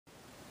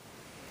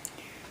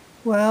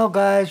Well,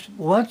 guys,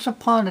 once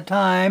upon a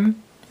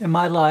time in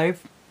my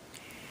life,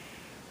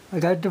 I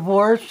got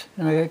divorced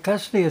and I got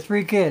custody of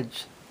 3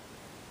 kids.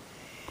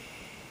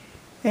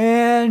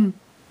 And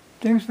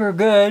things were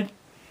good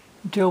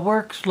until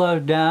work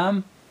slowed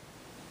down.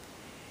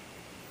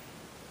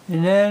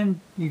 And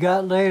then you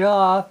got laid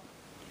off.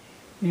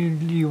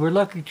 You were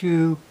lucky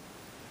to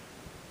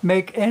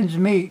make ends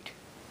meet.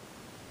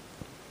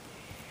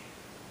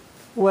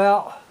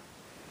 Well,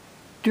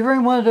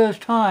 during one of those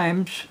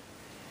times,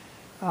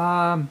 we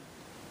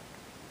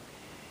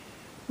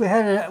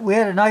had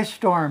a nice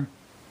storm.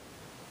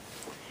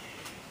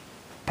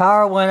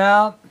 Power went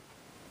out,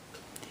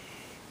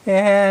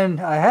 and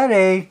I had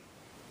a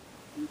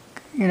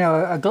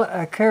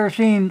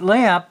kerosene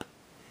lamp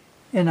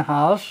in the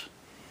house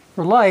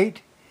for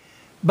light,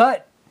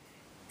 but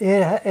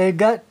it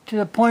got to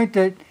the point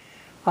that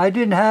I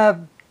didn't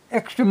have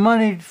extra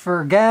money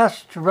for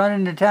gas to run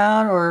into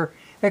town or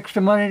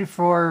extra money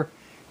to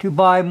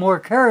buy more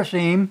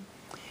kerosene,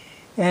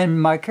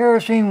 and my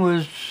kerosene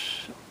was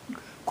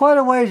quite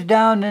a ways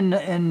down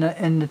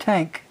in the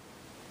tank.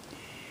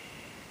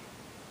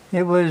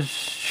 It was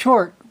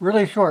short,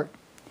 really short,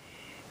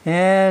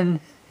 and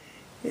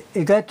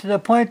it got to the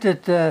point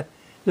that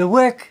the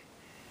wick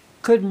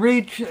couldn't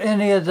reach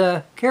any of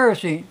the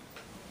kerosene.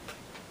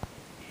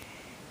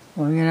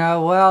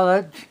 Well,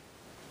 that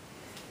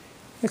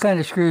kind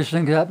of screws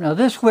things up. Now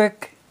this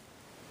wick,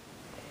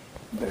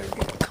 better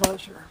get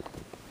closer.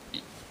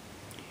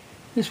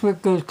 This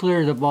wick goes clear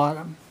to the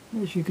bottom,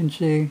 as you can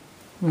see.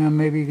 Well,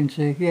 maybe you can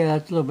see. Yeah,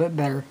 that's a little bit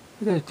better.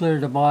 It goes clear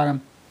to the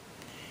bottom.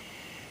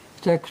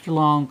 It's extra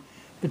long.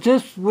 But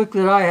this wick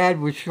that I had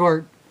was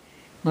short.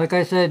 Like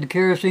I said, the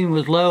kerosene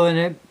was low in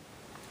it.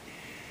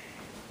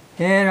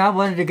 And I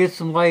wanted to get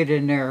some light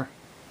in there.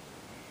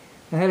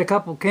 I had a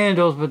couple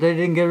candles, but they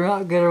didn't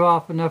get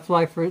off enough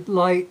light for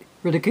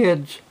the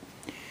kids.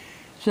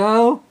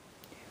 So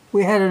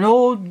we had an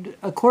old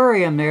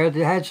aquarium there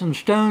that had some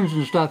stones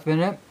and stuff in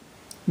it.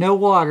 No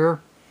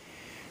water.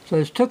 So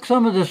I took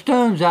some of the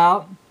stones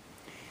out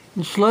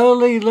and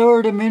slowly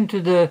lowered them into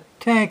the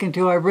tank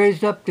until I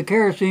raised up the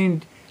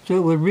kerosene so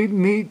it would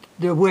meet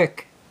the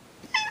wick.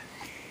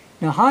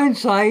 Now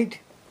hindsight,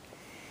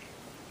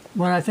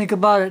 when I think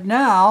about it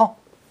now,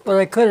 what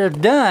I could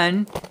have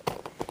done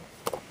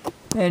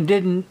and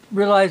didn't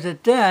realize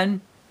it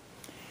then,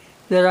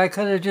 that I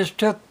could have just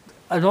took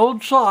an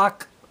old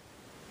sock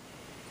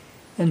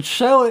and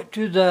sew it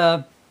to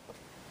the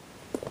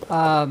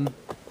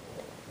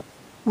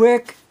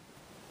wick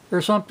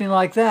or something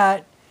like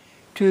that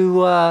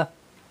to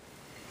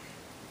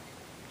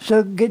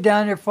get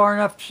down there far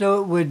enough so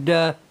it would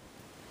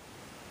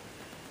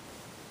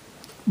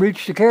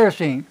reach the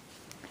kerosene.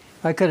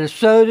 I could have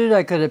sewed it,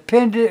 I could have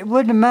pinned it, it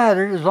wouldn't have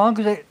mattered as long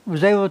as it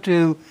was able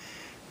to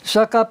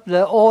suck up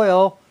the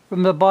oil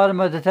from the bottom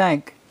of the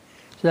tank.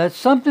 So that's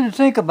something to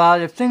think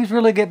about if things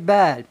really get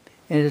bad.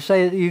 And to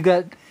say that you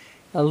got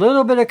a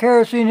little bit of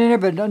kerosene in there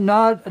but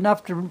not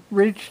enough to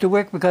reach the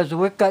wick because the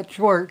wick got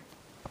short.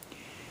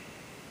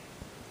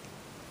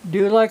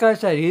 Do like I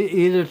said,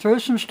 either throw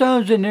some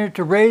stones in there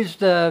to raise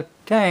the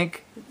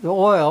tank, the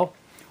oil,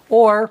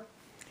 or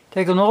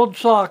take an old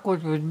sock,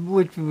 which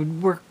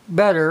would work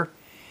better,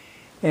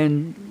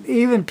 and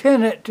even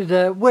pin it to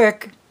the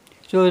wick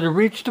so it'll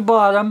reach the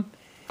bottom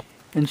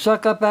and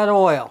suck up that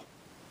oil.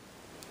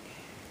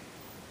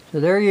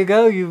 So there you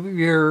go.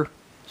 You're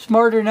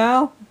smarter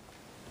now.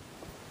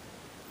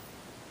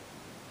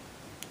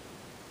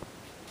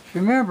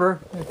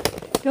 Remember,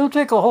 don't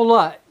take a whole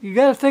lot. You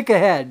got to think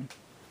ahead.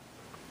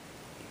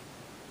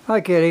 Hi,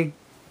 Kitty.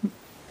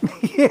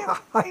 Yeah,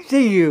 I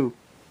see you.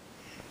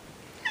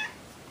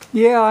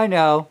 Yeah, I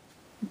know.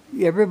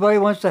 Everybody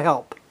wants to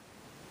help.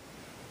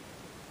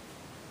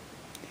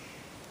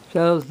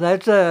 So I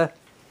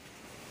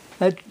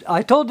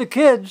told the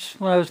kids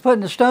when I was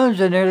putting the stones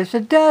in there, they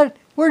said, "Dad,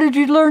 where did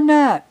you learn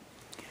that?"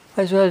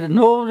 I said, "An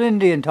old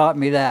Indian taught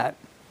me that."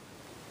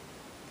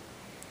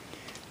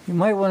 You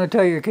might want to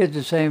tell your kids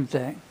the same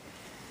thing.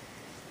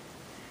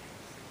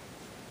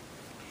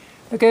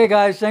 Okay,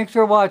 guys, thanks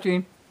for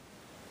watching.